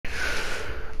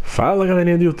Fala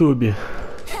galerinha do YouTube,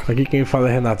 aqui quem fala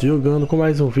é Renato jogando com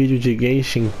mais um vídeo de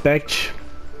Genshin Impact.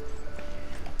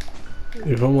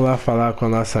 E vamos lá falar com a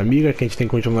nossa amiga, que a gente tem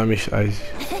que continuar as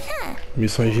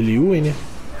missões de Liu, né?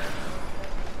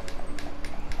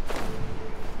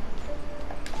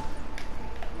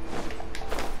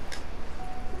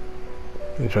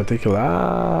 A gente vai ter que ir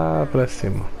lá pra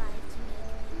cima.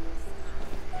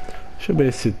 Deixa eu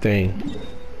ver se tem.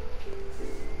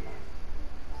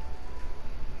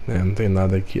 Não tem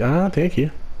nada aqui. Ah, tem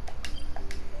aqui.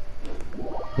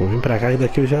 Vou vir pra cá e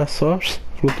daqui eu já só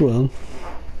flutuando.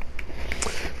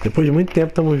 Depois de muito tempo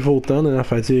estamos voltando, né, a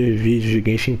fazer vídeos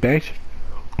de Genshin Impact.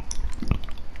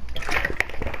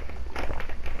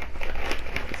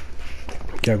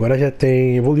 Que agora já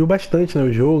tem... evoluiu bastante, né,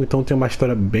 o jogo, então tem uma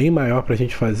história bem maior pra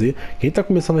gente fazer. Quem tá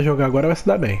começando a jogar agora vai se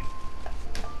dar bem.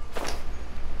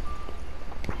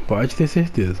 Pode ter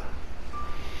certeza.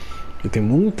 E tem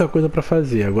muita coisa pra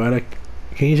fazer. Agora,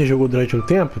 quem já jogou durante um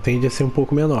tempo tende a ser um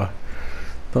pouco menor.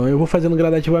 Então eu vou fazendo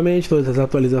gradativamente, todas as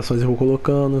atualizações eu vou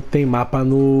colocando. Tem mapa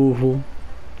novo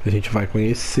que a gente vai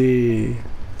conhecer.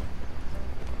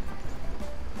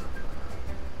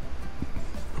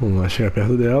 Vamos lá chegar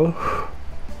perto dela.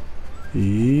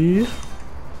 E...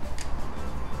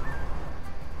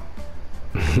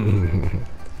 não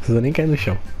precisa nem cair no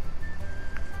chão.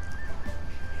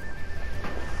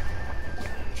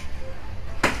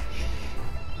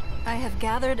 I have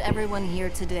gathered everyone here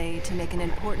today to make an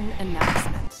important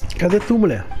announcement. Cadê tu,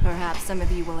 mulher? Perhaps some of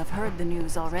you will have heard the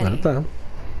news already. Ah, tá.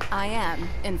 I am,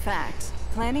 in fact,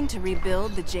 planning to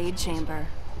rebuild the Jade Chamber.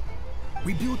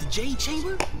 Rebuild the Jade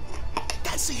Chamber?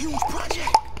 That's a huge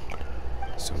project!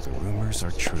 So the rumors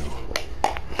are true.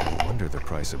 No wonder the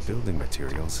price of building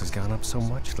materials has gone up so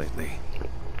much lately.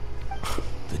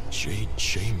 The Jade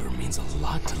Chamber means a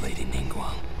lot to Lady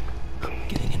Ningguang.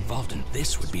 Getting involved in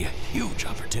this would be a huge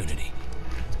opportunity.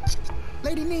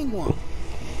 Lady Ningguang,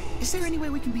 is there any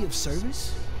way we can be of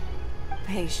service?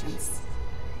 Patience.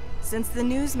 Since the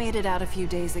news made it out a few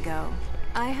days ago,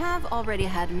 I have already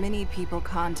had many people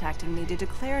contacting me to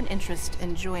declare an interest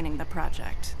in joining the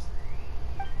project.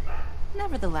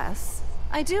 Nevertheless,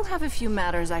 I do have a few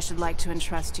matters I should like to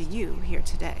entrust to you here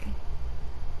today.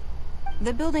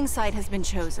 The building site has been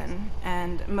chosen,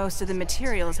 and most of the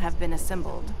materials have been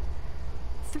assembled.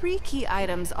 3 key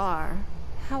items are,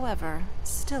 however,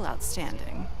 still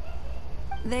outstanding.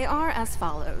 They are as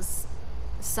follows: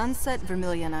 Sunset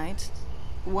Vermilionite,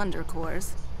 Wonder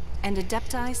Cores, and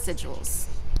Adepti Sigils.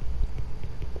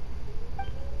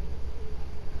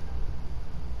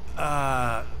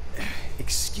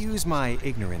 Excuse my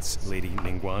ignorance, Lady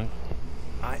Ningguang.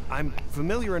 I'm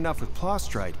familiar enough with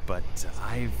Plostrite, but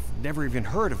I've never even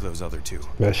heard of those other two.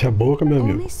 Mexe a boca, meu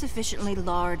amigo. Only sufficiently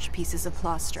large pieces of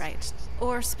Plostrite,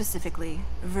 or specifically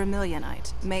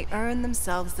Vermilionite, may earn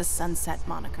themselves the Sunset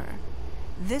moniker.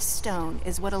 This stone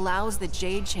is what allows the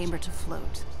Jade Chamber to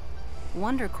float.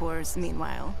 Wonder Cores,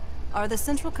 meanwhile, are the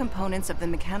central components of the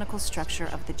mechanical structure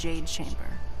of the Jade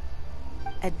Chamber.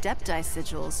 Adepti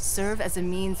Sigils serve as a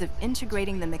means of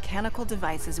integrating the mechanical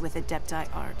devices with Adepti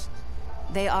art.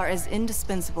 They are as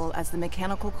indispensable as the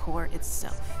mechanical core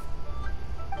itself.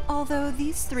 Although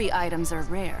these 3 items are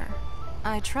rare,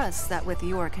 I trust that with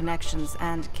your connections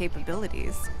and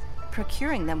capabilities,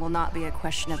 procuring them will not be a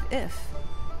question of if,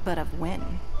 but of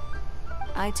when.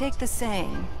 I take the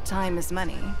saying, time is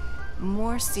money,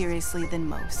 more seriously than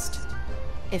most.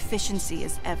 Efficiency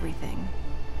is everything.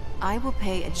 I will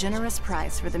pay a generous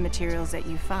price for the materials that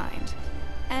you find.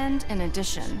 And in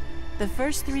addition, the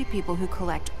first 3 people who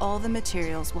collect all the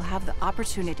materials will have the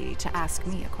opportunity to ask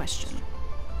me a question.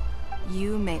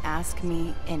 You may ask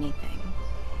me anything,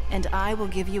 and I will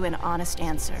give you an honest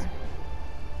answer.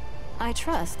 I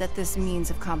trust that this means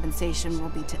of compensation will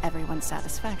be to everyone's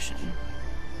satisfaction.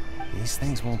 These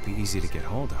things won't be easy to get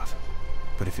hold of.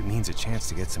 But if it means a chance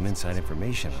to get some inside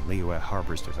information on Liyue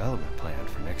Harbor's development plan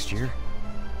for next year...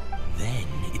 Then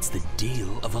it's the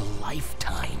deal of a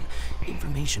lifetime.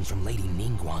 Information from Lady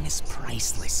Ningguang is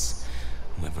priceless.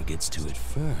 Whoever gets to it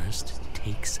first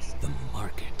takes the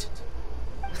market.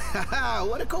 Haha,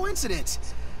 what a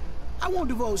coincidence! I won't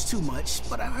divulge too much,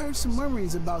 but I heard some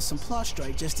murmurings about some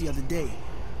Plostrite just the other day.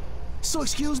 So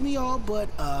excuse me all, but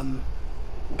I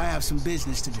have some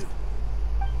business to do.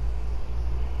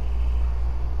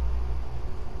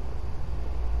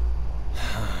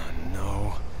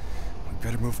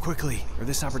 Better move quickly, or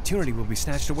this opportunity will be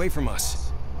snatched away from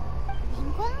us.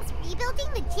 Ningguang's rebuilding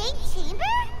the Jade Chamber?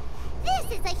 This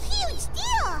is a huge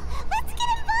deal! Let's get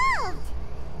involved!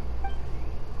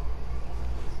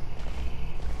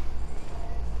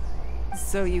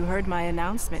 So you heard my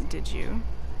announcement, did you?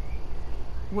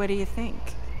 What do you think?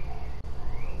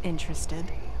 Interested?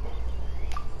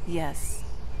 Yes.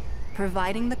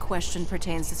 Providing the question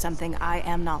pertains to something I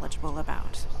am knowledgeable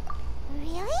about.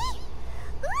 Really?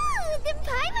 Ooh, then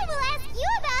Paimon will ask you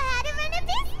about how to run a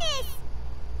business!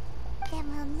 Then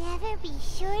we'll never be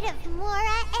short of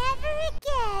Mora ever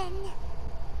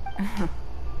again.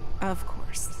 Of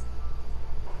course.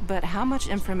 But how much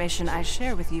information I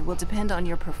share with you will depend on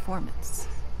your performance.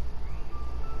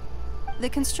 The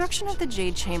construction of the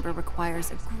Jade Chamber requires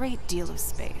a great deal of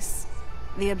space.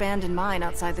 The abandoned mine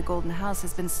outside the Golden House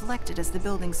has been selected as the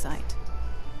building site.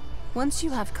 Once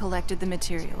you have collected the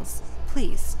materials,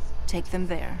 please take them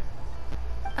there.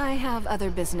 I have other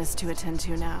business to attend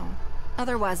to now.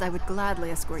 Otherwise, I would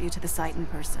gladly escort you to the site in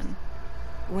person.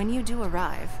 When you do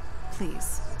arrive,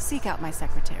 please seek out my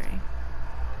secretary.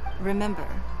 Remember,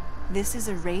 this is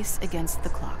a race against the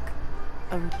clock.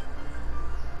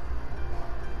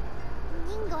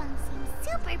 Ningguang seems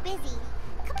super busy.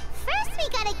 First we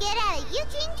gotta get out of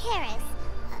Eugene Terrace.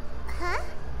 Huh?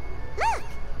 Look!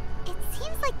 It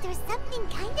seems like there's something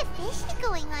kind of fishy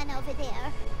going on over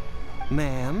there.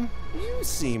 Ma'am, you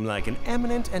seem like an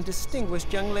eminent and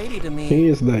distinguished young lady to me. Quem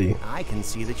é esse daí? I can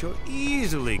see that you're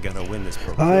easily gonna win this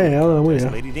Ah, é ela, a contest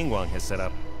mulher. Lady Ningguang has set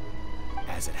up.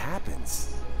 As it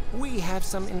happens, we have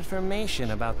some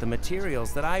information about the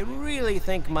materials that I really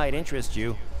think might interest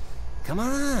you. Come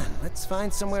on, let's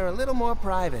find somewhere a little more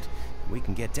private. We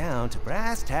can get down to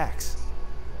brass tacks.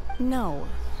 No,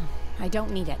 I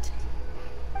don't need it.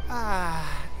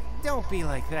 Ah, don't be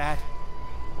like that.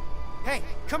 Hey,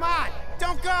 come on!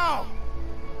 Don't go!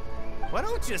 Why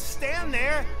don't you stand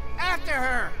there after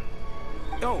her?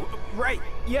 Oh, right,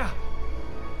 yeah.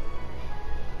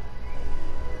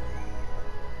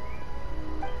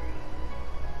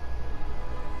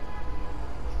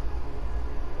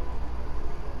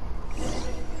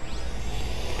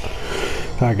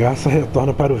 A garça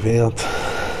retorna para o vento.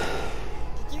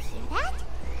 Did you hear that?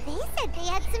 They said they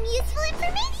had some useful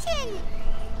information.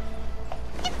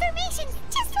 Information's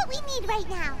just what we need right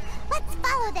now. Let's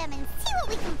follow them and see what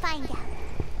we can find out.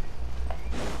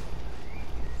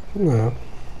 Não.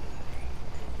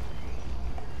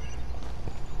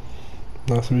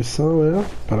 Nossa missão é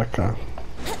para cá.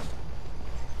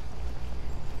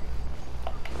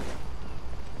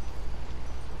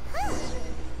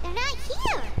 They're not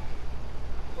here.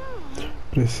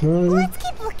 Pressione. Let's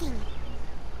keep looking.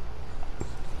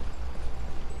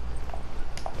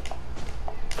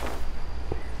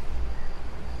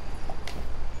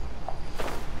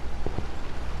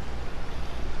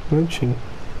 Prontinho.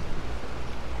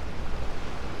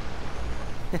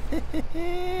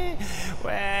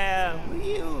 Well,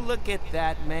 you look at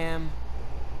that, ma'am.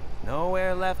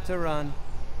 Nowhere left to run.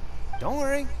 Don't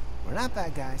worry, we're not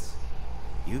bad guys.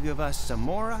 You give us some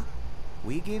Mora,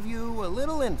 we give you a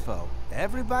little info.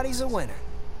 Everybody's a winner.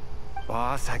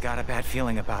 Boss, I got a bad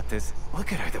feeling about this.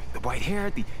 Look at her, the white hair,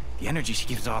 the energy she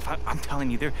gives off. I'm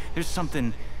telling you, there's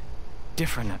something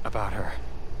different about her.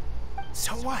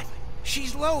 So what?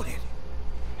 She's loaded.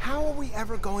 How are we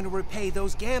ever going to repay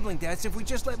those gambling debts if we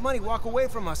just let money walk away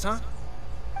from us, huh?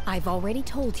 I've already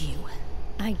told you,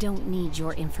 I don't need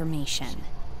your information.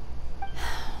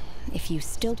 If you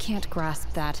still can't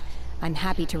grasp that, I'm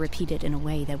happy to repeat it in a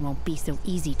way that won't be so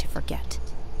easy to forget.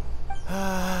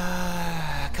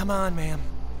 Come on, ma'am.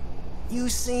 You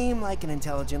seem like an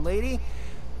intelligent lady.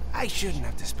 I shouldn't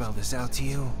have to spell this out to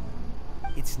you.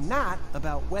 It's not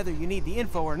about whether you need the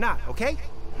info or not, okay?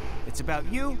 It's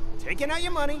about you taking out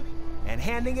your money and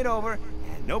handing it over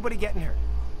and nobody getting hurt.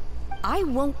 I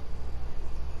won't...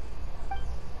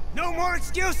 No more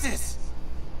excuses!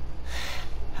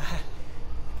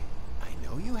 I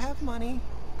know you have money.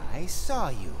 I saw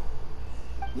you.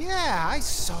 Yeah, I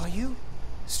saw you.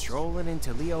 Strolling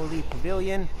into Leo Lee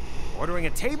Pavilion, ordering a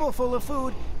table full of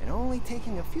food, and only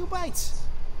taking a few bites.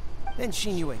 Then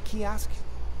Shinyu at kiosk,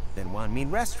 then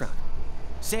Wanmin restaurant.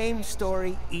 Same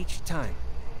story each time.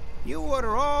 You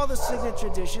order all the signature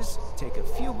dishes, take a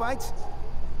few bites,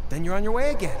 then you're on your way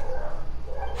again.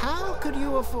 How could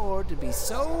you afford to be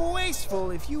so wasteful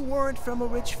if you weren't from a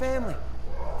rich family?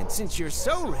 And since you're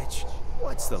so rich,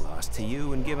 what's the loss to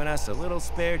you in giving us a little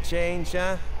spare change,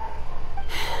 huh?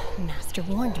 Master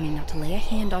warned me not to lay a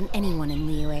hand on anyone in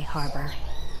Liyue Harbor.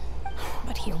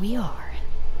 But here we are.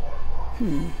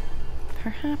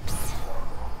 Perhaps...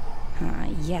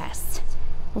 yes.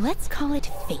 Let's call it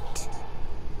fate.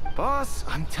 Boss,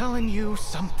 I'm telling you,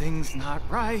 something's not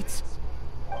right.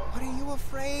 What are you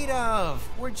afraid of?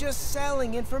 We're just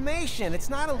selling information. It's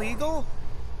not illegal.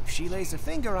 If she lays a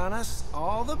finger on us,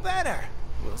 all the better.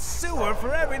 We'll sue her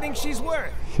for everything she's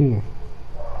worth.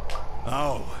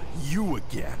 Oh, you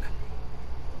again.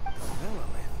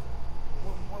 Lilith.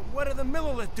 the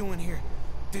Millilith doing here?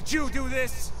 Did you do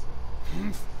this?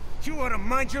 You ought to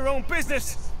mind your own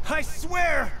business! I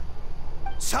swear!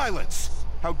 Silence!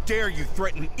 How dare you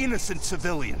threaten innocent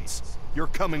civilians? You're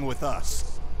coming with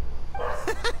us.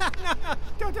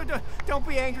 No, don't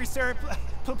be angry, sir.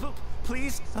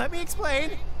 Please, let me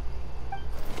explain.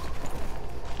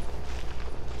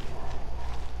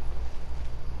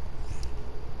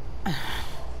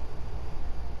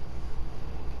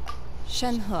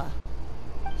 Shenhe,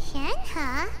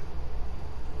 Shenhe?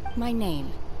 my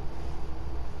name.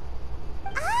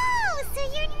 Oh, so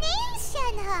your name's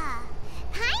Shenhe.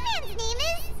 Paimon's name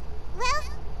is, well,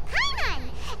 Paimon.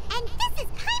 And this is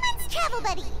Paimon's travel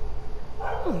buddy.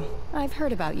 I've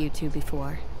heard about you two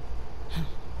before.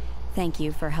 Thank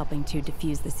you for helping to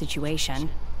defuse the situation.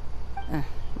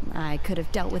 I could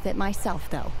have dealt with it myself,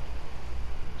 though.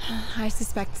 I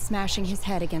suspect smashing his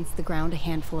head against the ground a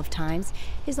handful of times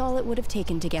is all it would have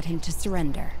taken to get him to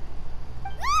surrender.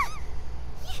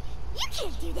 You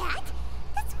can't do that.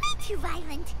 That's way too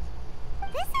violent.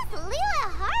 This is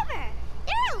Liyue Harbor.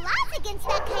 There are laws against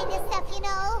that kind of stuff, you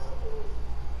know.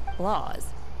 Laws?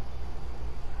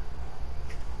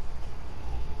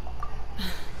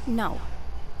 No,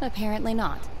 apparently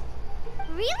not.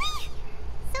 Really?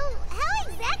 So how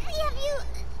exactly have you...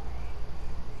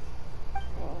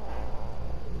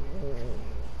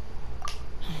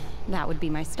 That would be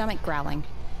my stomach growling.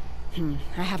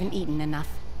 I haven't eaten enough.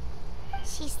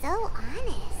 She's so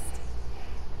honest.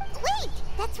 Wait,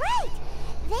 that's right.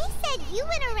 They said you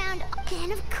went around,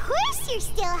 and of course you're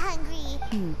still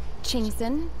hungry.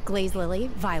 Chingson, glaze lily,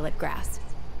 violet grass.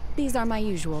 These are my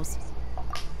usuals.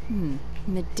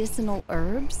 Medicinal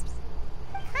herbs?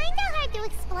 Kinda hard to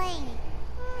explain.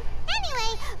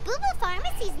 Anyway, Boo Boo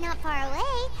Pharmacy's not far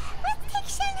away. Let's take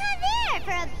Shenhe there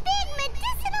for a big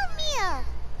medicinal meal.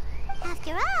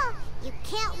 After all, you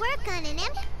can't work on an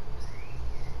empty...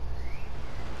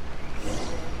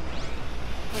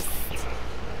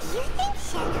 Do you think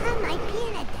Shenhe might be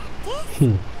an Adeptus?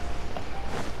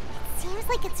 It seems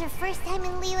like it's her first time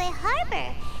in Liyue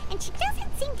Harbor, and she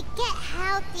doesn't seem to get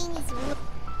how things work.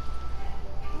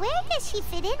 Where does she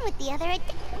fit in with the other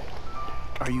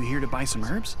Are you here to buy some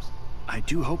herbs? I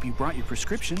do hope you brought your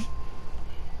prescription.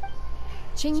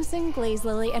 Chingson, glaze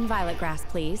lily, and violet grass,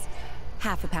 please.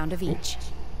 Half a pound of each.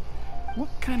 What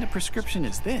kind of prescription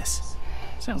is this?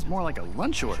 Sounds more like a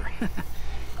lunch order.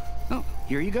 Oh,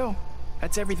 here you go.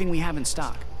 That's everything we have in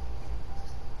stock.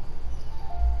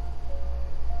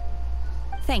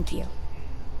 Thank you.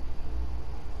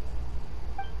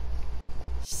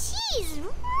 She's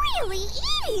really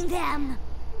eating them!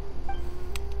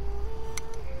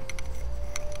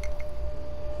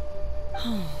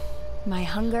 My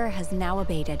hunger has now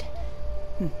abated.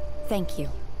 Thank you.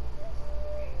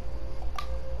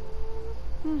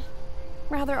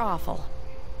 Rather awful.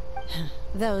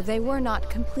 Though they were not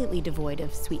completely devoid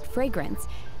of sweet fragrance,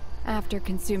 after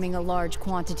consuming a large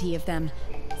quantity of them.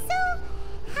 So,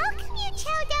 how can you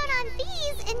chow down on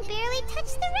these and barely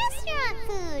touch the restaurant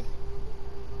food?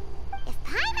 If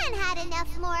Paimon had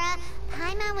enough Mora,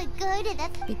 Paimon would go to the...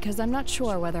 Because I'm not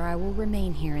sure whether I will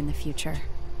remain here in the future.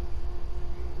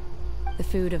 The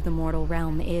food of the mortal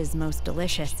realm is most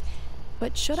delicious,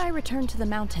 but should I return to the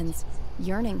mountains,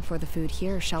 yearning for the food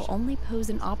here shall only pose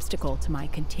an obstacle to my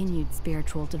continued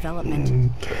spiritual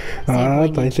development.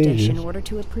 Sampling each dish in order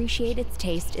to appreciate its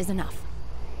taste is enough.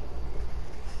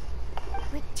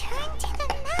 Return to the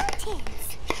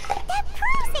mountains! That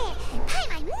proves it!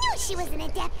 Paimon knew she was an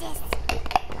Adeptus!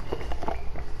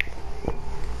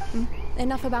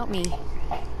 Enough about me.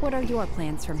 What are your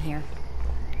plans from here?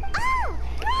 Oh!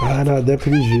 Ah, na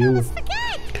Adepti de gelo.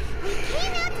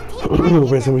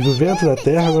 Começamos do vento, da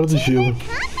terra, agora do gelo. And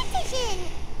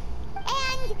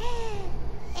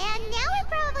now we're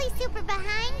probably super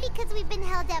behind because we've been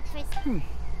held up for...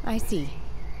 I see.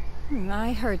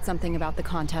 I heard something about the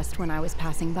contest when I was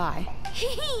passing by.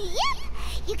 Yep!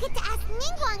 You get to ask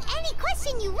Ningguang any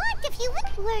question you want if you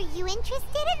would. Were you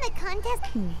interested in the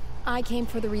contest? I came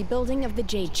for the rebuilding of the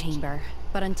Jade Chamber,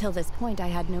 but until this point I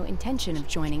had no intention of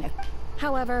joining it.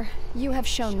 However, you have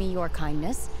shown me your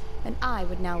kindness, and I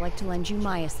would now like to lend you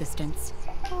my assistance.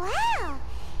 Wow!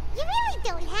 You really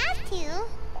don't have to.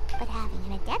 But having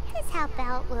an Adeptus help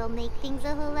out will make things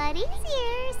a whole lot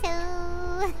easier,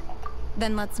 so...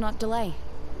 Then let's not delay.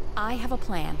 I have a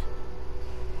plan.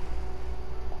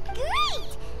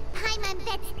 Great! Paimon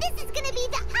bets this is gonna be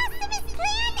the awesomest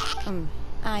plan!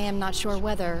 I am not sure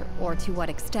whether, or to what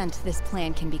extent, this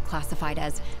plan can be classified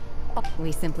as...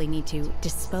 We simply need to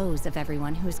dispose of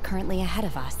everyone who is currently ahead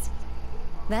of us.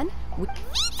 Then,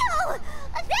 Vito!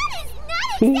 That is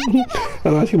not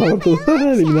Eu acho que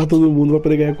eliminar todo mundo pra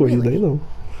poder ganhar a corrida aí não.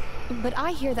 But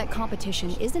I hear that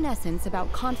competition is in essence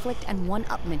about conflict and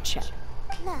one-upmanship.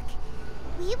 Look,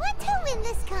 we want to win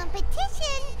this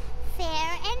competition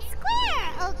fair and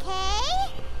square,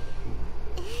 okay?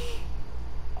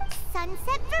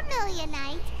 Sunset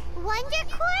Vermilionite, Wonder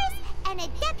Cores, and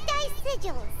Adepti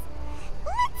Sigils.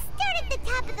 Let's start at the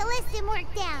top of the list and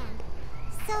work down.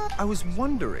 So... I was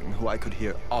wondering who I could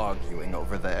hear arguing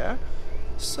over there.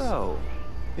 So,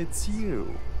 it's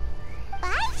you.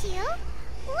 Baiju?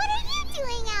 What are you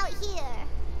doing out here?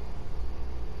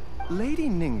 Lady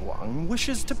Ningguang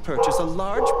wishes to purchase a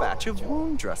large batch of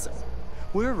wound dressing.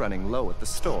 We're running low at the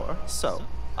store, so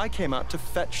I came out to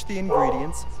fetch the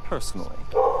ingredients personally.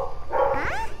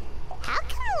 Huh? How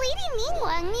come Lady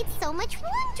Ningguang needs so much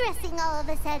wound dressing all of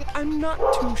a sudden? I'm not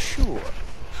too sure.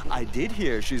 I did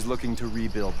hear she's looking to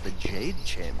rebuild the Jade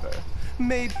Chamber.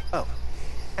 Oh,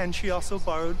 and she also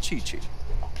borrowed Chi-Chi.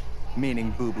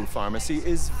 Meaning Boo Boo Pharmacy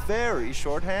is very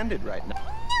short-handed right now.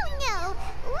 No,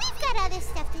 we've got other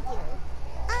stuff to do.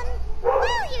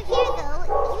 While you're here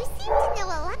though, you seem to know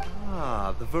a lot.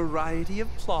 Ah, the variety of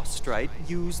plostrite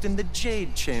used in the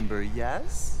Jade Chamber,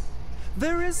 yes?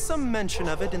 There is some mention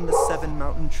of it in the 7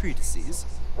 Mountain Treatises.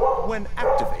 When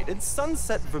activated,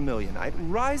 Sunset Vermilionite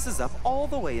rises up all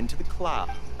the way into the cloud.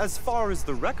 As far as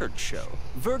the records show,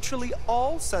 virtually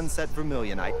all Sunset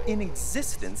Vermilionite in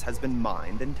existence has been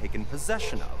mined and taken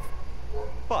possession of.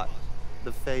 But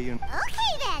the Feiyun...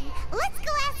 Okay then, let's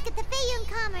go ask at the Feiyun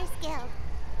Commerce Guild.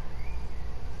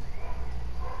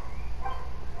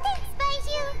 Thanks,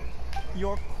 Baiju.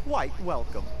 You're quite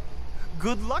welcome.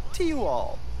 Good luck to you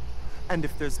all. And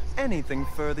if there's anything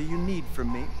further you need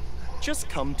from me, just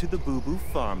come to the Boo Boo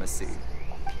Pharmacy.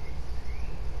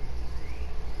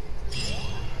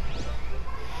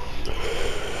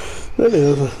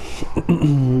 Beleza.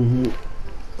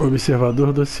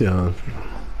 Observador do oceano.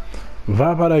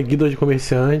 Vá para a guilda de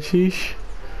comerciantes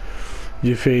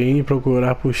de Fein e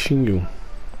procurar por Xingyun.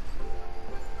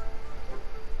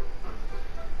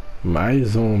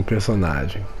 Mais um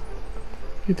personagem.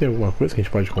 E tem alguma coisa que a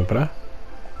gente pode comprar?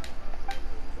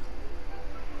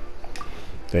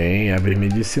 Tem, abrir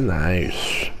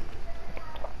medicinais.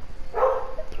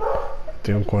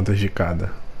 Tenho contas de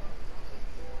cada.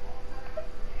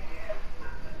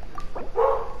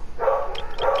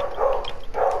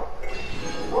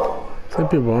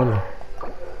 Sempre bom, né?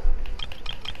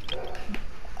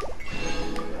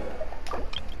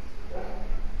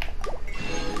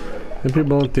 Sempre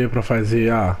bom ter pra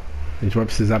fazer. A gente vai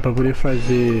precisar pra poder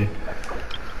fazer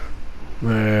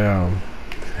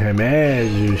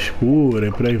remédios, cura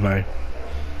e por aí vai.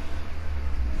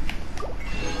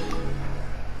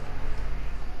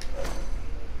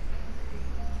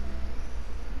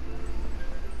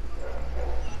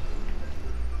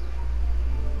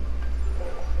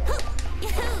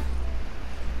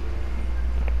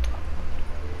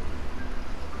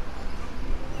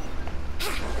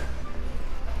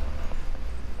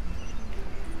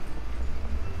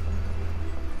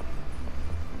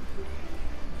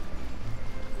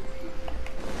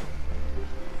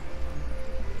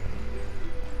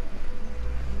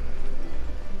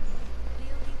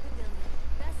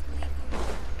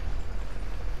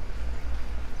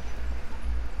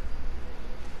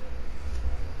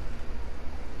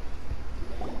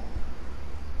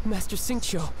 Master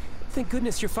Xingqiu, thank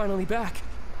goodness you're finally back.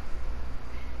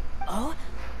 Oh?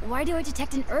 Why do I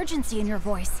detect an urgency in your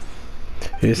voice?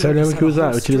 Esse eu lembro que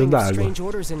utiliza da água. Strange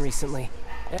orders in recently.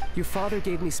 Your father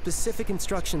gave me specific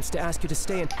instructions to ask you to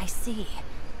stay in. I see.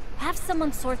 Have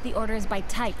someone sort the orders by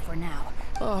type for now.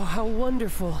 Oh, how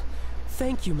wonderful.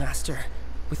 Thank you, Master.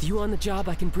 With you on the job,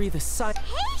 I can breathe a sigh.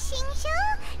 Hey,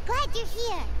 Xingqiu! Glad you're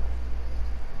here.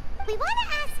 We want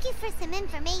to ask you for some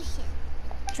information.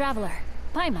 Traveler,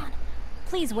 Paimon,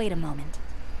 please wait a moment.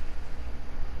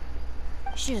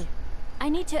 Shu, I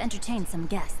need to entertain some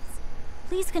guests.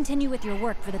 Please continue with your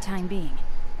work for the time being,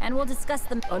 and we'll discuss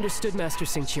them. Understood, Master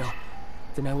Xingqiu.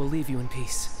 Then I will leave you in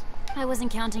peace. I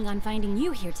wasn't counting on finding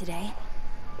you here today.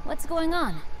 What's going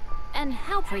on? And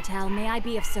how, pray tell, may I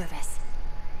be of service?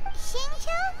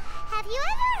 Xingqiu, have you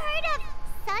ever heard of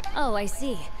Sun? Oh, I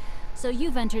see. So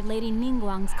you've entered Lady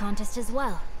Ningguang's contest as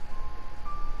well.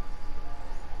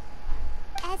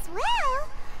 As well?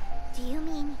 Do you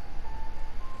mean...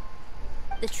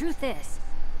 The truth is,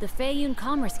 the Feiyun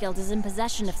Commerce Guild is in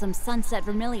possession of some Sunset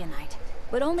Vermilionite,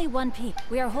 but only one piece.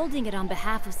 We are holding it on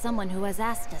behalf of someone who has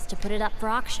asked us to put it up for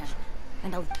auction.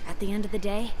 And at the end of the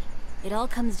day, it all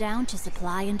comes down to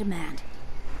supply and demand.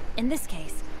 In this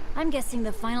case, I'm guessing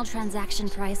the final transaction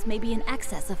price may be in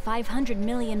excess of 500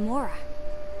 million mora.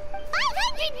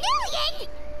 500 200 million?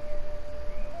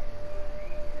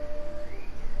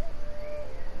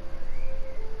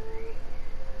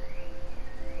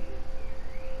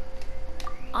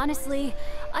 Honestly,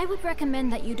 I would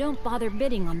recommend that you don't bother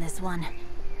bidding on this one.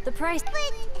 The price...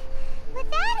 But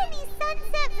without any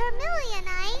sunset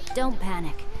vermilionite... Don't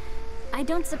panic. I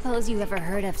don't suppose you ever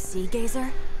heard of Sea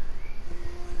Gazer?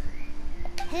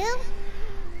 Who?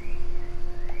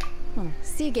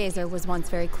 Sea Gazer was once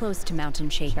very close to Mountain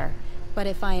Shaker, but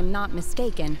if I am not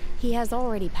mistaken, he has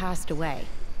already passed away.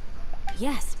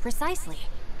 Yes, precisely.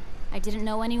 I didn't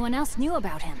know anyone else knew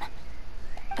about him.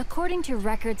 According to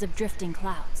records of drifting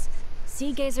clouds,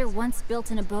 Sea Gazer once built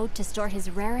an abode to store his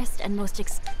rarest and most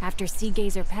After Sea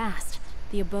Gazer passed,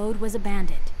 the abode was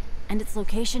abandoned, and its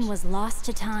location was lost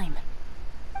to time.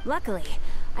 Luckily,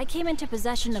 I came into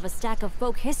possession of a stack of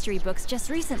folk history books just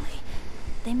recently.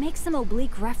 They make some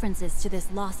oblique references to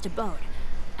this lost abode,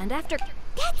 and after...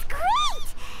 That's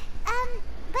great!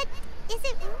 But is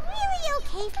it really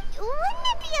okay? Wouldn't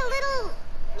it be a little,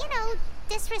 you know,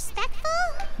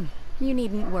 disrespectful? You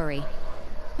needn't worry.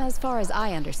 As far as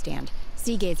I understand,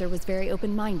 Sea Gazer was very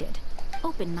open-minded.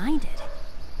 Open-minded?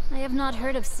 I have not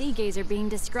heard of Sea Gazer being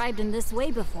described in this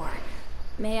way before.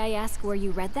 May I ask where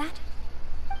you read that?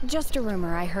 Just a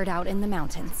rumor I heard out in the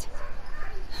mountains.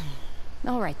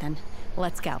 All right then,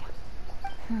 let's go.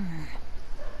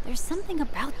 There's something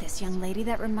about this young lady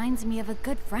that reminds me of a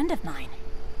good friend of mine.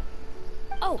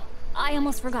 Oh, I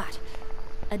almost forgot.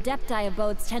 Adepti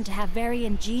abodes tend to have very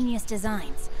ingenious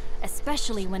designs,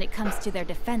 especially when it comes to their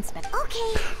defense mechanisms.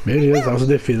 Okay. Beleza,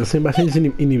 autodefesa sem bastante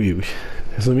inimigos.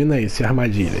 Resumindo é isso,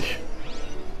 armadilhas.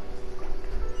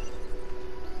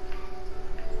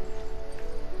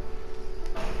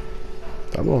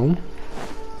 Tá bom.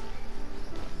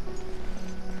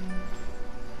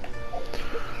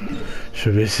 Deixa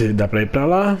eu ver se dá pra ir pra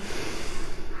lá.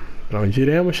 Pra onde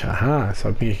iremos? Ah,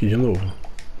 só vim aqui de novo.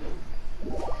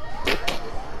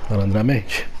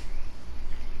 Malandramente.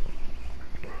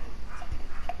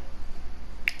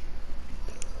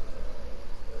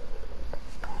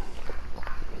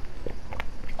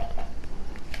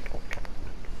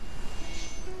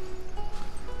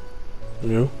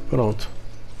 Viu? Pronto.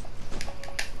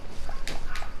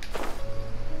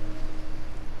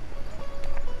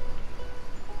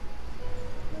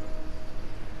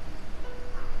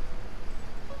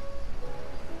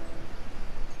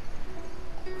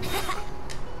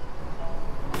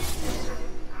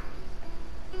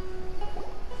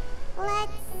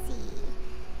 Let's see.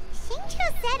 Shincho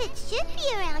said it should be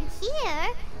around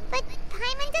here, but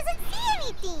Paimon doesn't see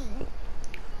anything.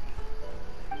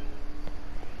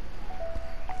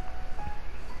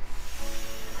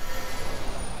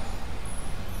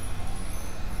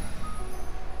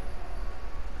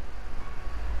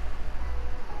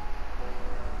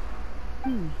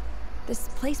 This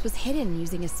place was hidden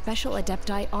using a special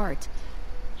Adepti art.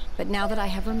 But now that I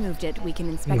have removed it, we can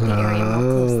inspect the area more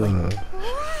closely.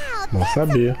 Wow, Não that's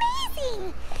sabia.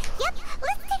 amazing! Yep,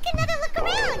 let's take another look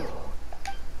around.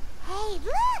 Hey,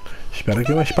 look! Espero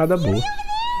que é uma espada boa.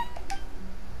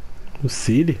 O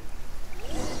Ciri.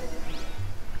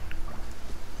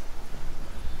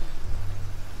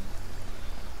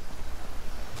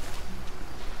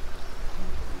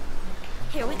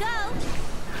 Here we go!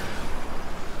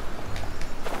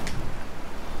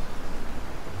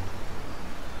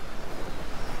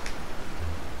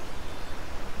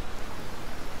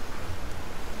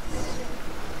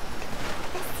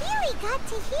 Got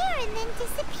to here and then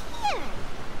disappeared.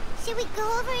 Should we go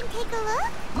over and take a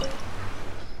look?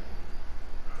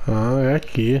 Ah, é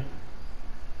aqui.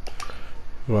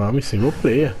 Vamos, single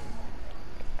player.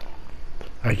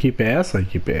 Aqui peça,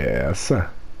 aqui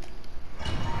peça.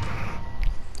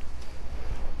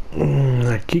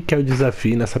 Aqui que é o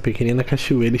desafio, nessa pequenina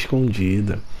cachoeira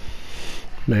escondida.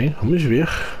 Bem, vamos ver.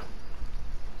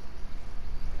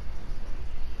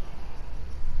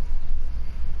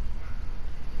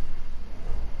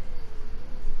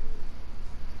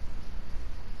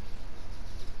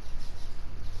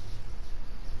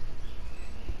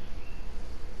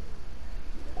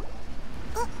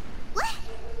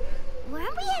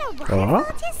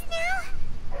 Waterfall just now?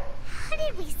 How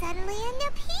did we suddenly end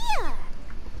up here?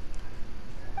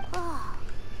 Oh,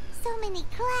 so many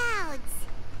clouds.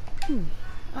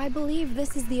 I believe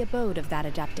this is the abode of that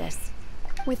Adeptus.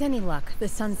 With any luck, the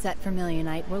sunset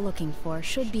vermilionite we're looking for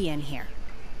should be in here.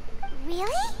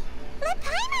 Really? Let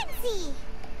Paimon see!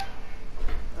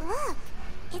 Look,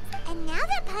 and now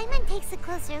that Paimon takes a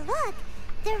closer look,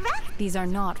 the rock... These are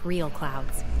not real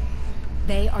clouds.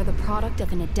 They are the product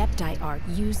of an Adepti art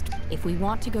used. If we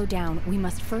want to go down, we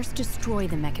must first destroy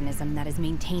the mechanism that is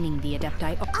maintaining the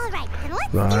Adepti. All right, then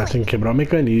let's do it. Tem que quebrar o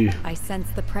mecanismo. I sense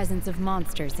the presence of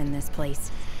monsters in this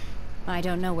place. I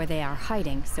don't know where they are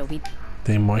hiding, so we...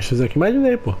 Tem monstros aqui,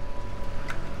 imaginei, pô.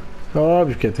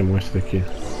 Óbvio que ia ter monstros aqui.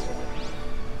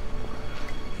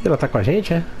 E ela tá com a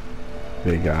gente, é?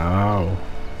 Legal.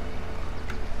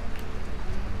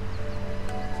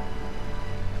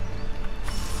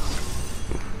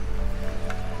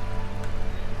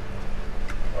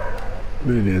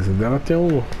 Beleza, dela tem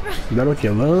um... Dela o quê?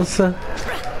 Lança.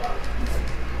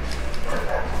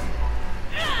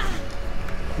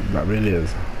 Tá,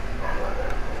 beleza.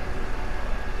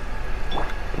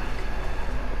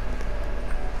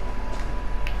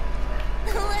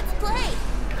 Let's play.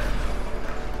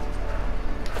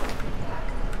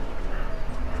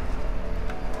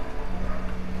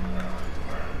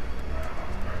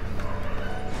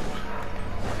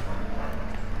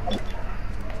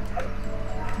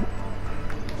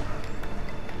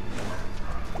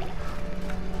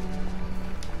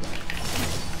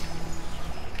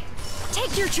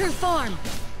 Take your true form!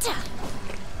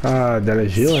 Ah, dela é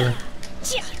gelo, né?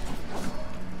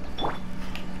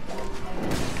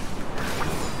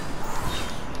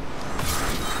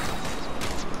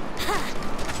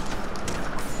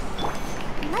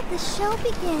 Let the show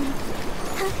begin.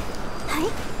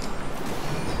 Hi.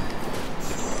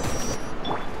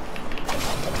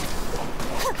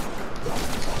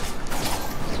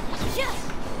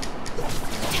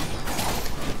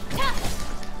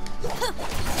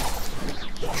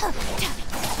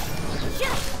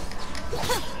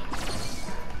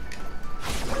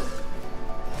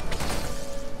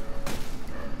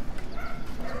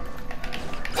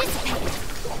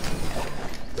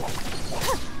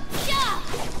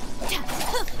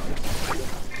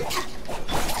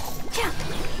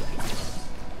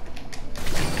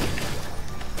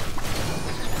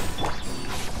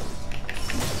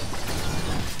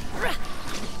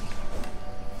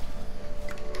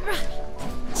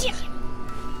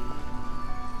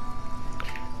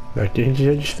 Aqui a gente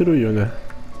já destruiu, né?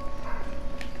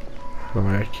 Não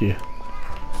é aqui.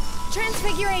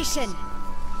 Transfiguration!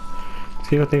 O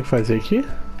que eu tenho que fazer aqui?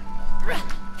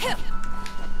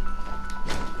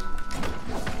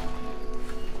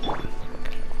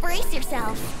 Brace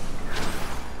yourself.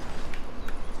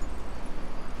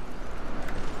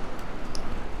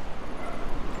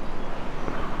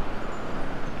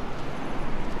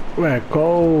 Ué,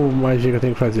 qual magia que eu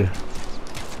tenho que fazer?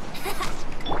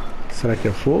 Será que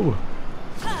é fogo?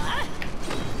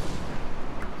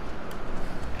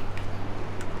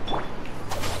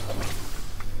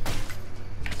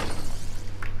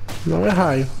 Não é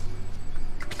raio.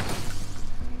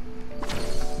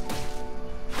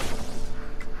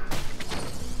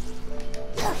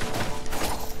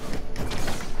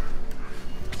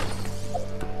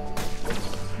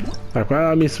 Tá, qual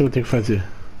é a missão que eu tenho que fazer?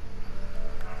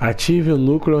 Ative o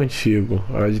núcleo antigo.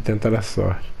 Hora de tentar a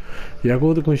sorte. De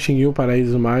acordo com o Xingu, o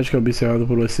paraíso mágico observado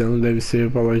pelo oceano deve ser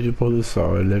para a loja de pôr do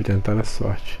sol. Ele deve tentar a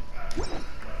sorte.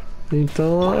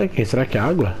 Então, quem? Será que é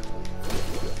água?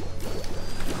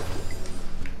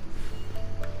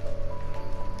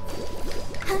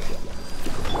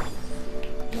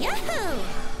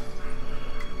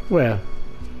 Ué.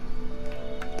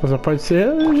 Então só pode ser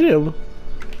gelo.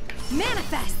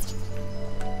 Manifest!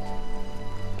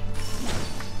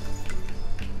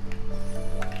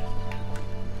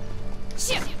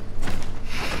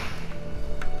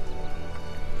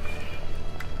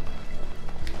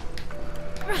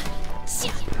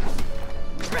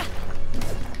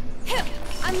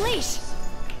 Unleash!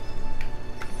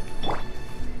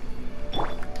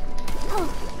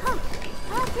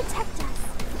 I'll protect us.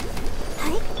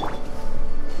 Hi.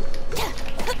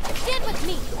 Stand with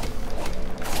me!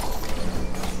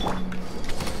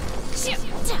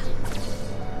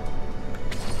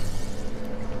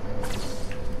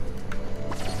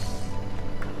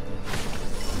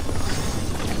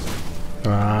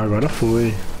 Ah, agora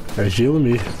foi. É gelo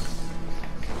mesmo.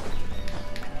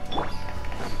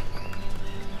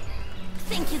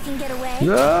 Think you can get away?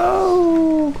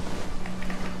 Não!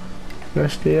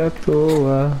 Gastei à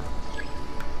toa.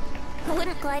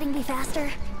 Wouldn't gliding be faster?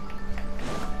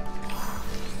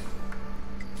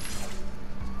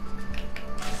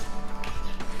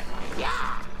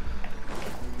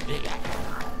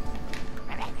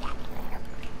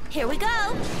 Here we go.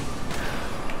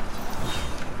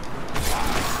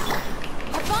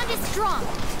 Our bond is strong!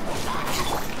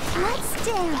 Let's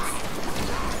dance.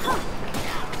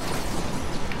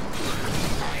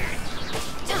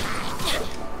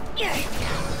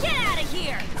 Get out of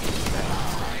here!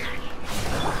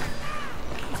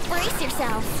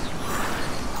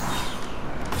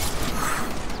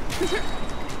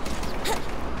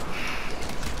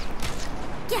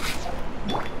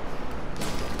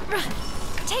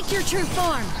 Take your true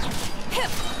form.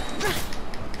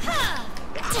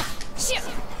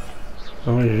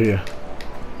 Vamos ver.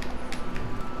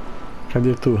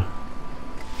 Cadê tu?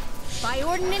 By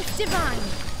ordinance divine.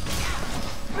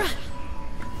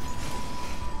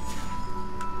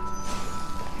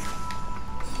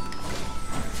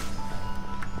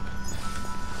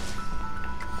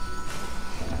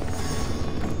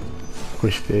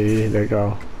 Gostei,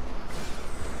 legal.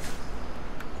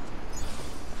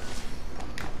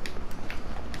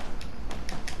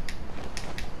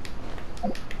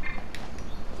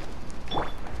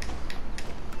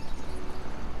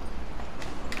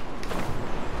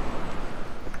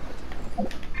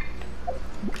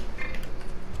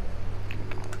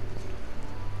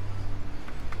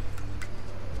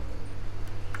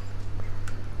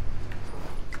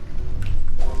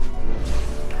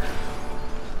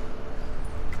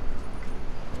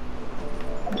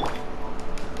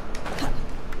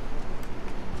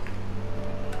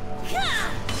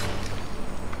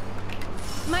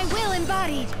 My will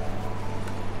embodied.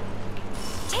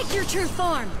 Take your true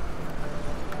form.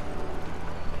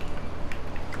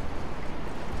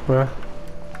 Ué?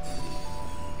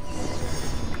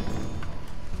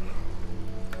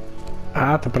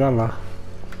 Ah, tá pra lá.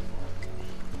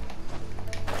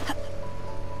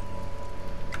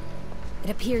 It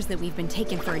appears that we've been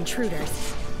taken for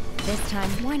intruders. This time,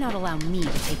 why not allow me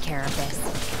to take care of this?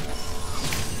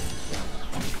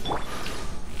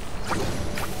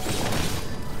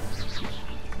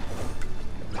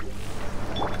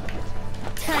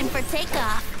 Time for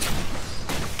takeoff.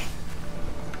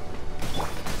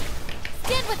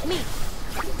 Stand with me.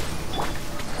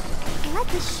 Let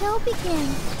the show begin.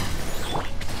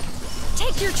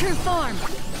 Take your true form.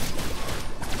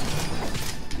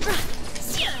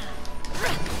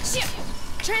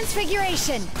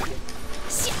 Transfiguration.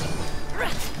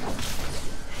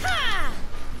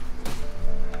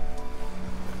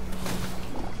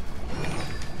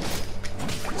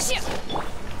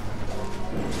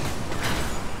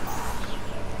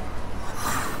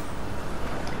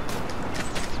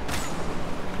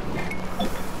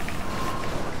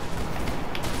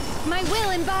 My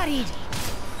will embodied.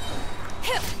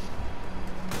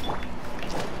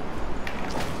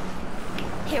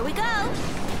 Here we go.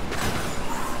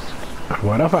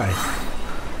 Agora vai.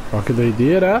 Ó que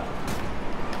doideira.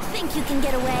 Think you can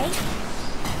get away?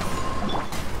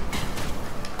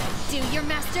 Do your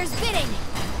master's bidding.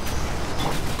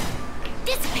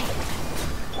 Dissipate.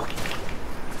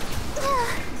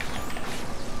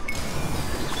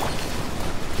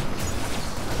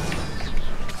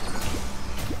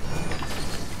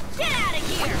 Get out of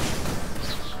here!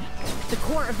 The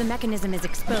core of the mechanism is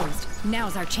exposed.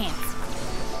 Now's our chance.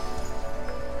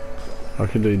 Ó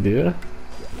que doideira.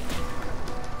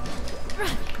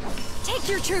 Take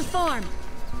your true form.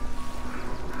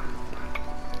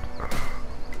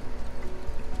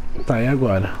 Tá, e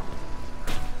agora?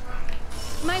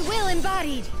 My will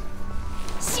embodied.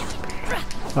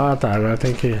 Ah, tá, agora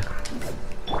tem que...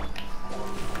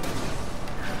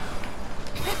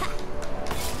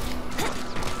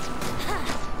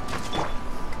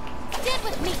 Stand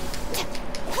with me.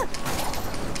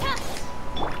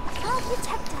 I'll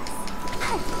protect us.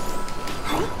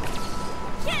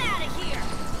 Get out of here!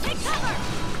 Take cover!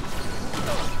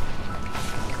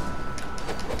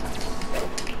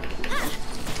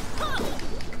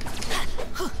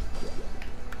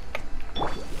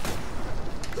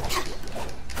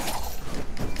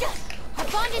 Our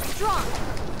bond is strong.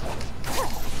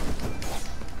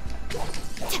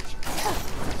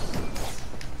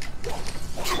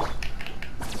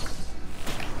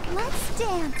 Let's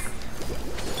dance.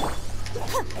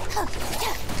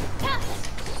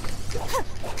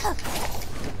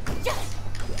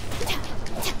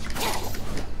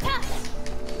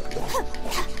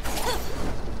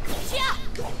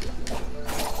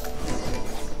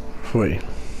 Foi.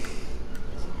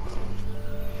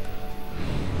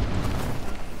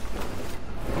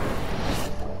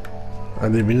 A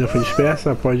Debrina foi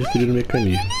dispersa após destruir o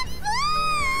mecanismo.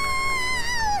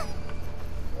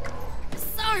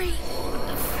 Sorry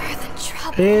for the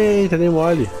trouble. Eita, dei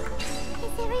mole. Is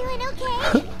everyone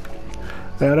okay?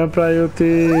 Era pra eu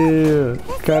ter...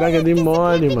 Caraca, dei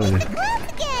mole, mano.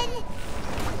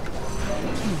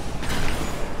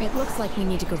 It looks like we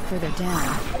need to go further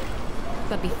down.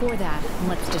 But before that,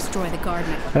 let's destroy the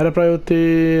garden. Era pra eu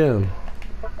ter...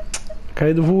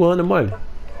 caído voando, mole.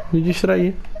 Me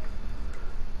distraí.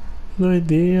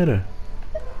 Doideira.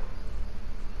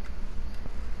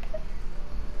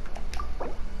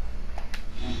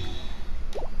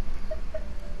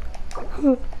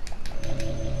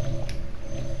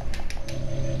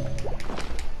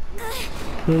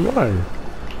 Não morre.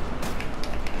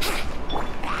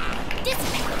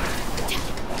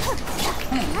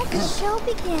 Let the show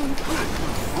begin.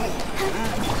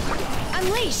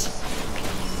 Unleash!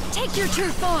 Take your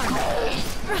true form!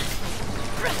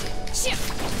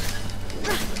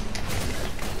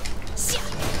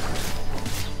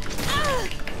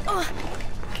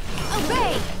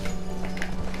 Obey!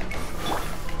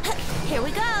 Here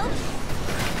we go.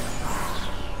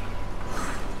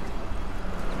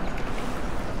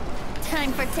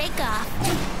 Time for takeoff.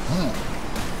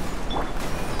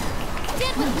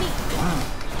 Stand with me.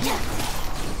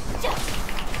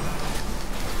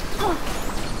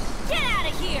 Get out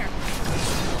of here!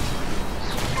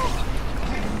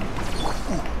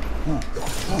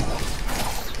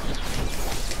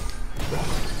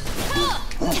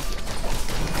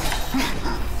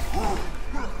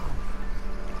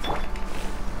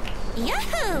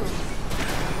 Yahoo!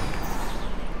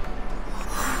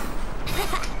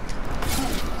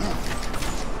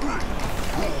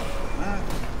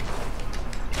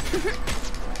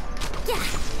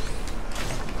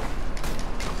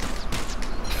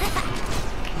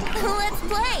 Let's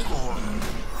play.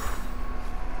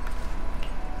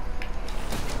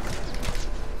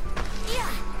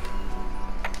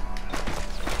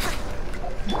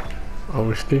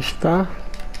 Vamos testar.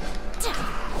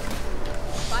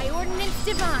 By ordinance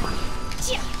divine.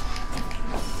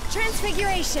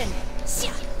 Transfiguration.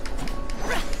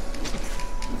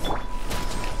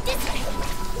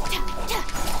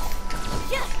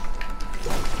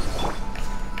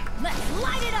 Let's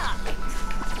light it up.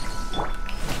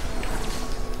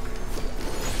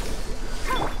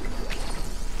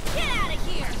 Get out of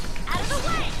here. Out of the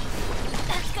way.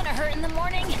 That's gonna hurt in the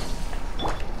morning.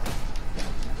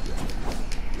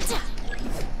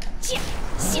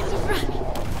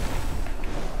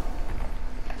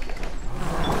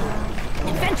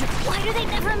 Adventure, why do they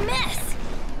never miss?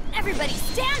 Everybody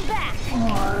stand back!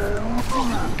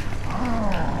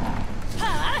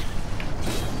 Huh?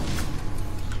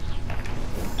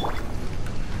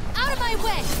 Out of my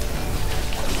way!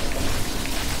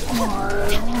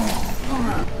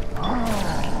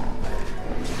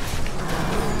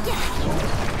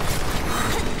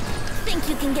 Think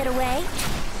you can get away?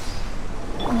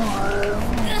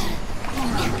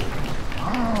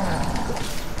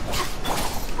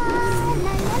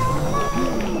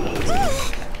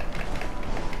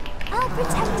 I'll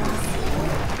protect us.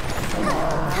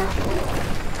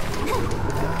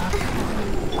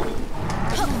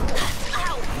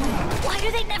 Ow! Why do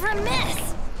they never miss?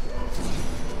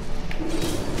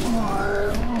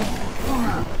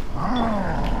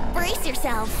 Brace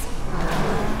yourselves.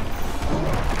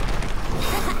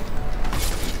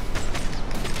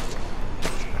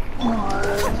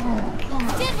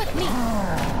 Stand with me!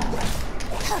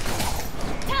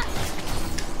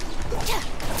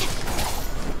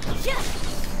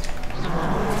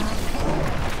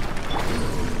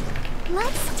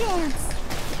 Let's dance.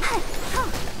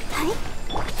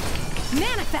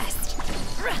 Manifest!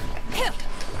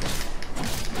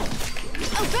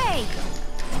 Obey!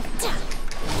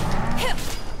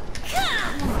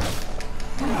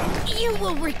 You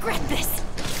will regret this!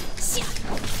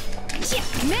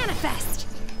 Manifest!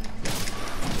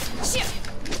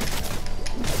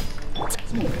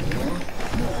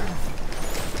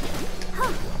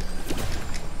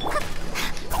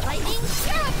 Lightning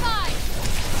terrified!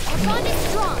 Our bond is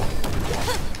strong!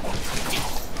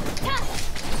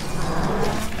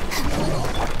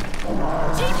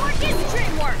 Teamwork is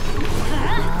dreamwork!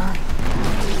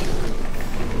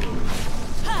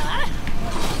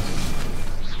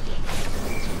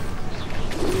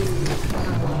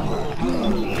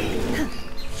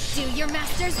 Do your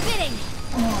master's bidding!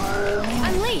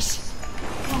 Unleash!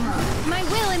 My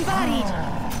will embodied!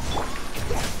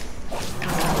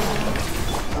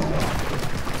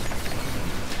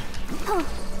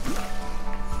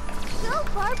 Go,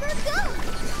 Barber, go!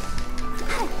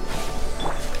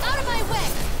 Out of my way!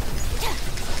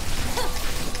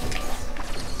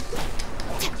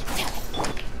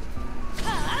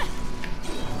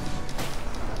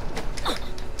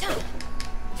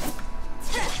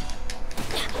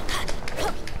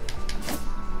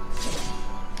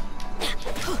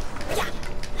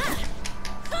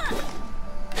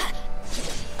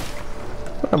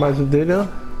 Ah, mas o dele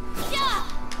é...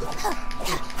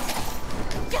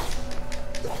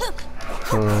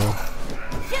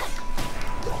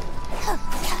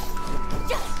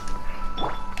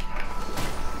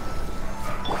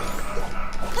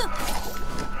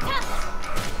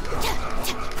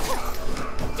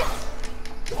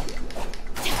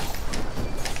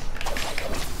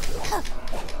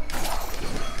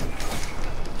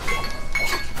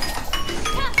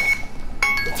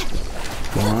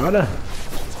 Bora.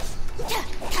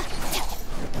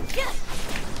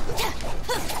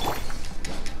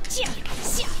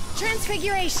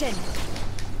 Transfiguration.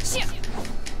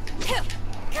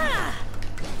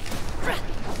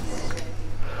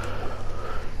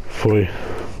 Foi.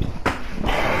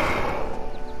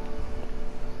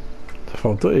 Só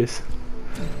faltou esse.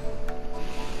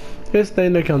 Esse daí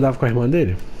não é que andava com a irmã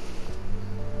dele?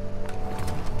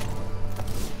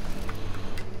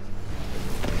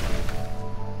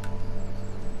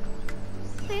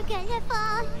 We're gonna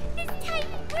fall. This time,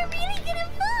 we're really gonna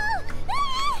fall.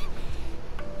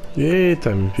 Eita,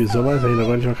 me pisou mais ainda.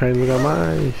 Agora a gente vai cair no lugar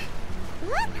mais.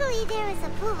 Luckily, there was a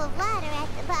pool of water at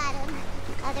the bottom.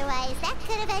 Otherwise, that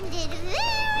could have ended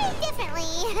very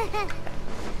differently.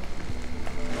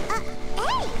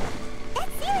 Hey! That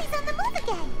series on the move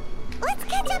again. Let's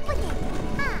catch up with it.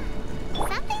 Huh.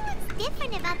 Something looks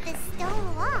different about this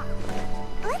stone wall.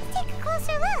 Let's take a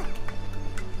closer look.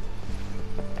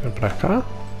 É pra cá?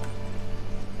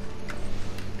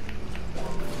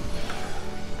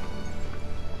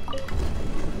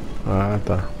 Ah,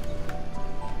 tá.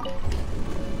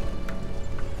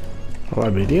 O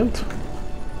labirinto?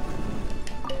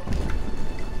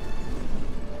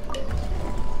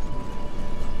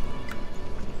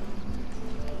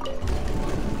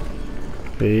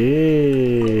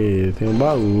 Ê, tem um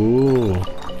baú.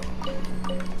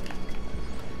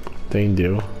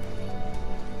 Entendeu?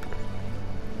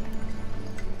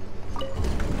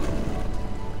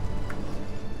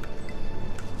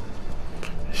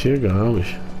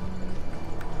 Chegamos.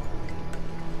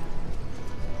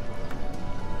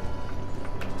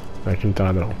 Aqui não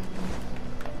tá não.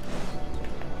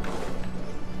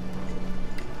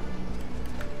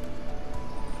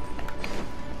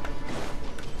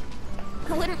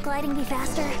 Wouldn't gliding be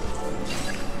faster?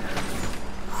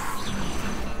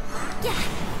 Yeah.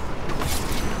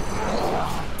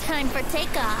 Time for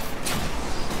takeoff.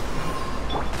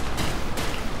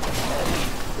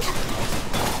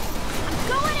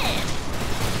 Going in.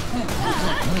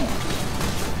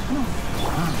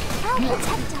 I'll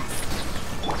protect us.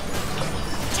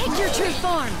 Take your true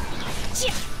form.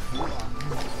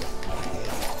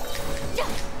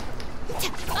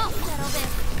 I'll settle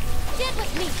this. Get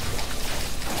with me.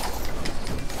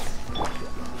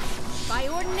 By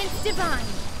ordinance divine.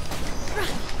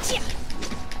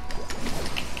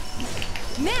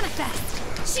 Manifest.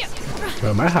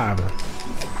 Foi mais rápido.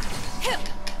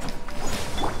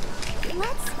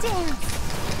 Let's dance.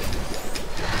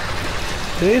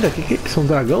 Eita, que é isso? Um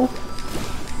dragão?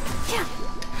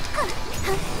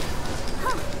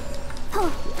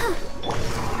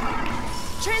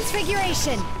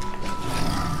 Transfiguration.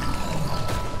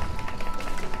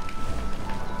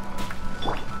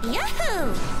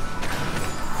 Yahoo!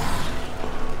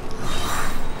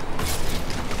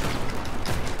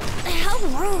 How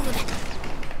rude.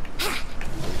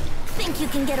 Think you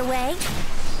can get away?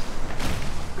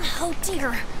 Oh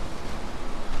dear.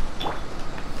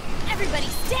 Everybody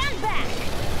stand back.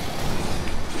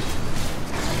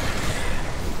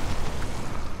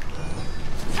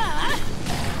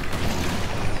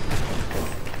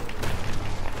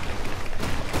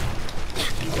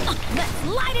 Let's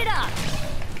light it up.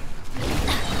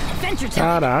 Adventure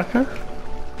time. Caraca.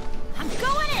 I'm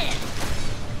going in.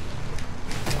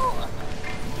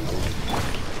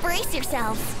 Brace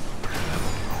yourselves.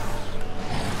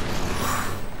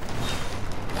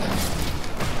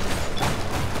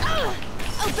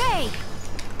 Obey.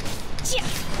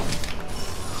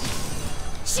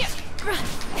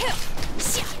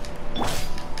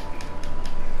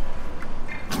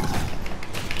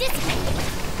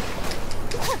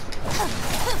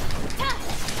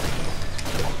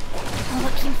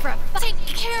 Looking for a take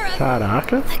care of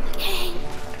Caraca. the game.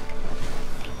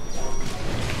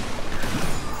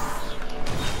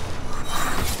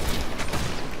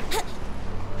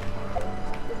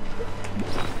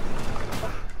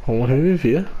 Vamos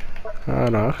reviver.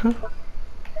 Caraca.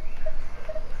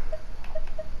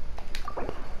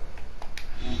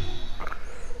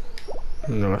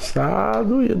 O negócio tá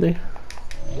doído, hein?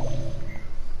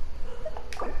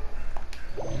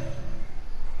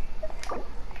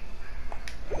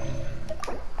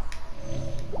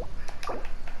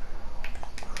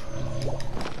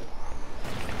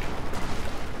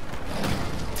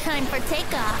 Time for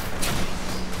takeoff.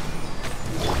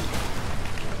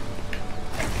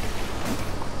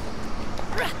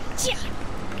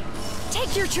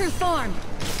 Take your true form.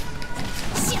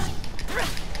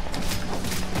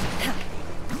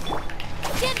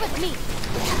 Get with me.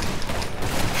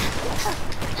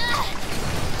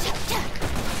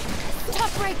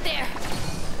 Stop right there.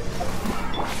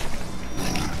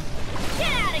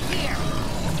 Get out of here.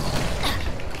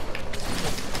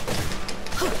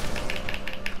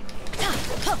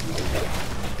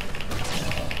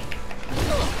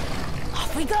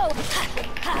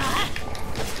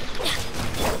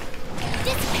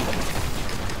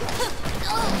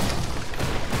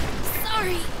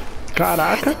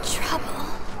 Caraca!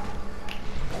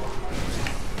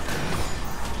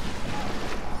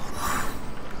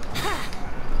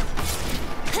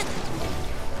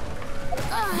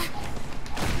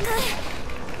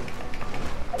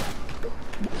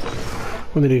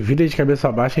 Quando ele vira de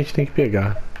cabeça baixa, a gente tem que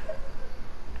pegar.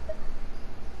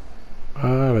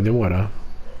 Ah, vai demorar.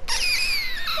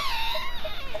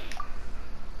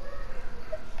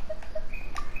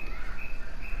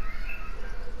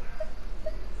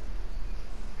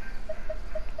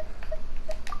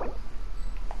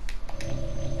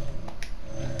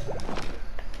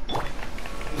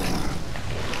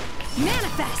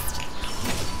 Manifest!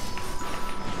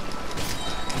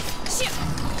 Shoot!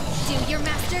 Do your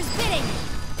master's bidding!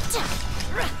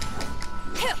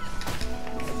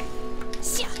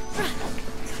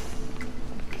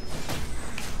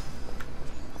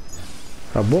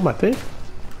 Acabou, matei?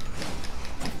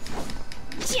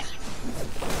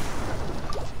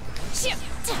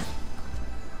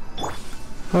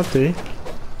 Matei.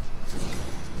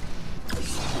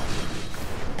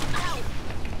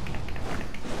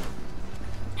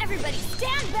 Everybody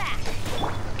stand back!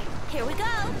 Here we go!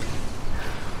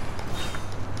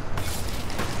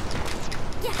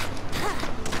 Yeah.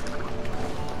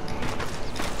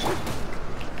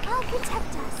 I'll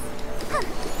protect us.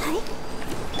 Hi.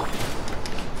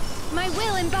 My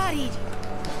will embodied!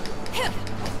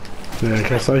 É,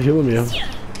 que é só gelo mesmo.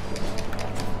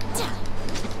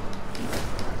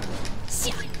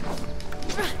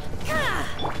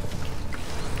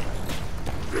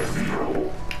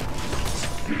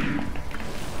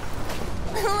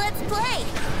 Let's play!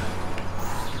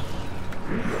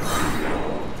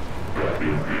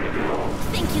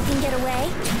 Think you can get away?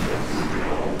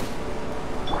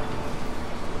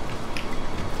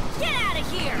 Get out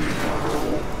of here!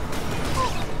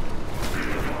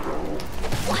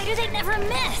 Why do they never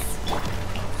miss?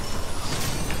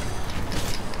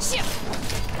 Shoot!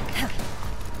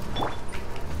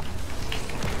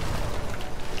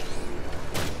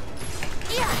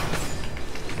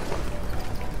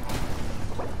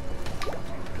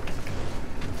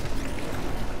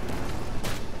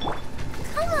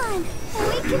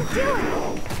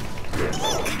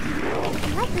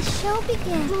 Let the show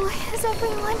begin. Where is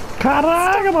everyone?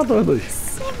 Caraca, matou os dois.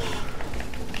 Singing.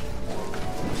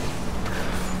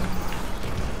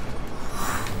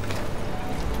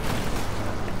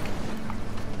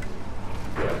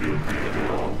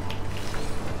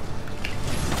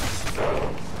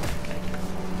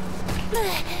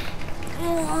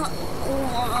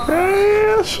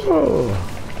 É isso.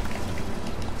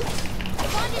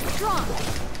 Bond is strong.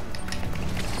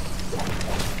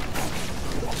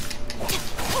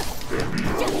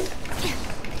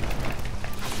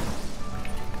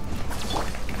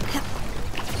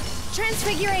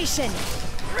 Transfiguration!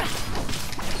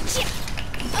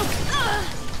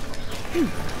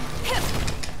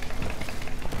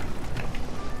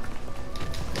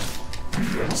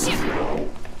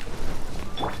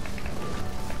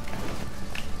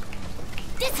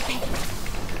 Dissipate.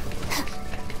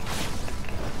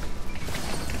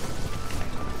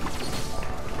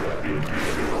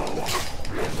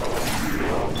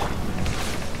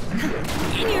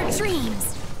 In your dreams!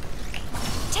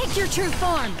 Take your true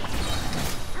form!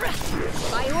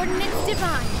 By ordinance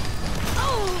divine!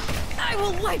 Oh! I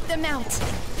will wipe them out!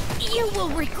 You will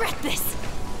regret this!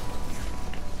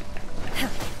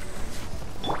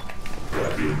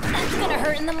 That's gonna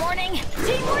hurt in the morning.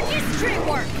 Teamwork is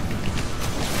dreamwork.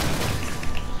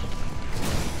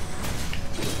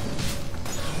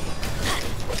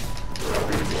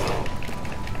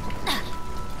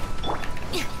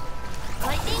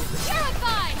 Lightning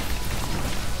terrified.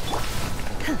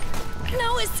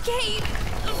 No escape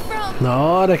from... Na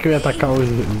hora que eu ia atacar os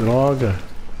droga.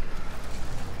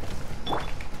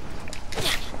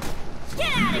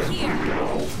 Get out of here.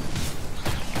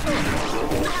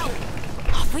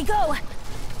 Off we go.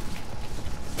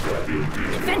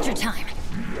 Adventure time.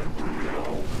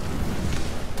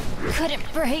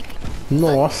 Couldn't break.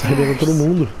 Nossa, arrebentou todo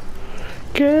mundo.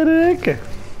 Caraca.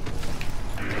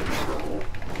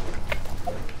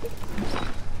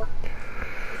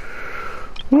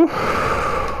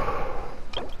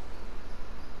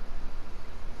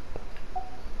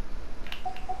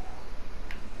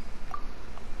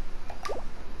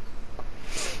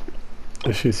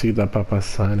 Eu esqueci que dá pra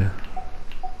passar, né?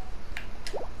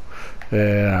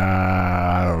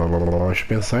 Deixa eu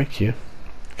pensar aqui.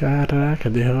 Caraca,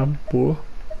 derrapou.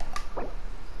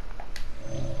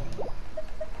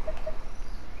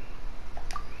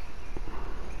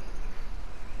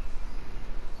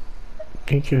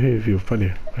 Quem que eu revivo?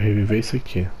 Falei, pra reviver isso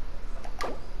aqui.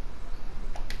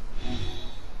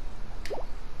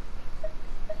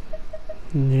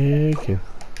 E aqui.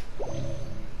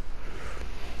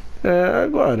 É,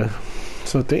 agora.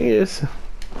 Só tem esse.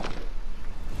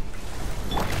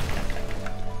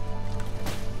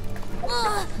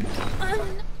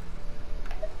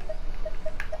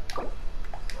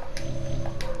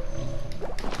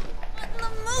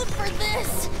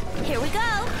 Here we go.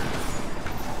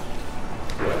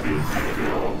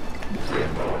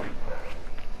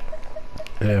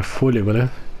 É, fôlego, né?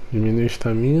 Diminui a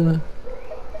estamina.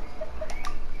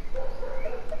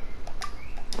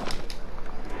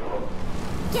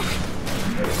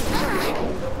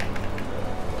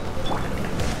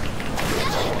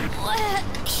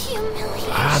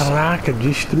 Caraca,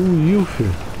 destruiu,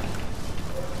 filho.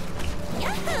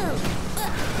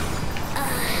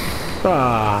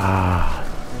 Ah,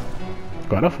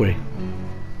 agora foi.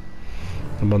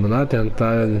 Abandonar,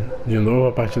 tentar de novo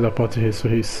a partir da porta de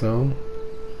ressurreição.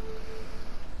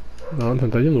 Não,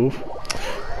 tentar de novo.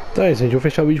 Então é isso, gente. Eu vou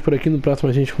fechar o vídeo por aqui. No próximo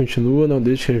a gente continua. Não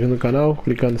deixe de se inscrever no canal,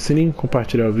 clicar no sininho,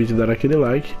 compartilhar o vídeo, dar aquele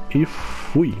like. E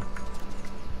fui!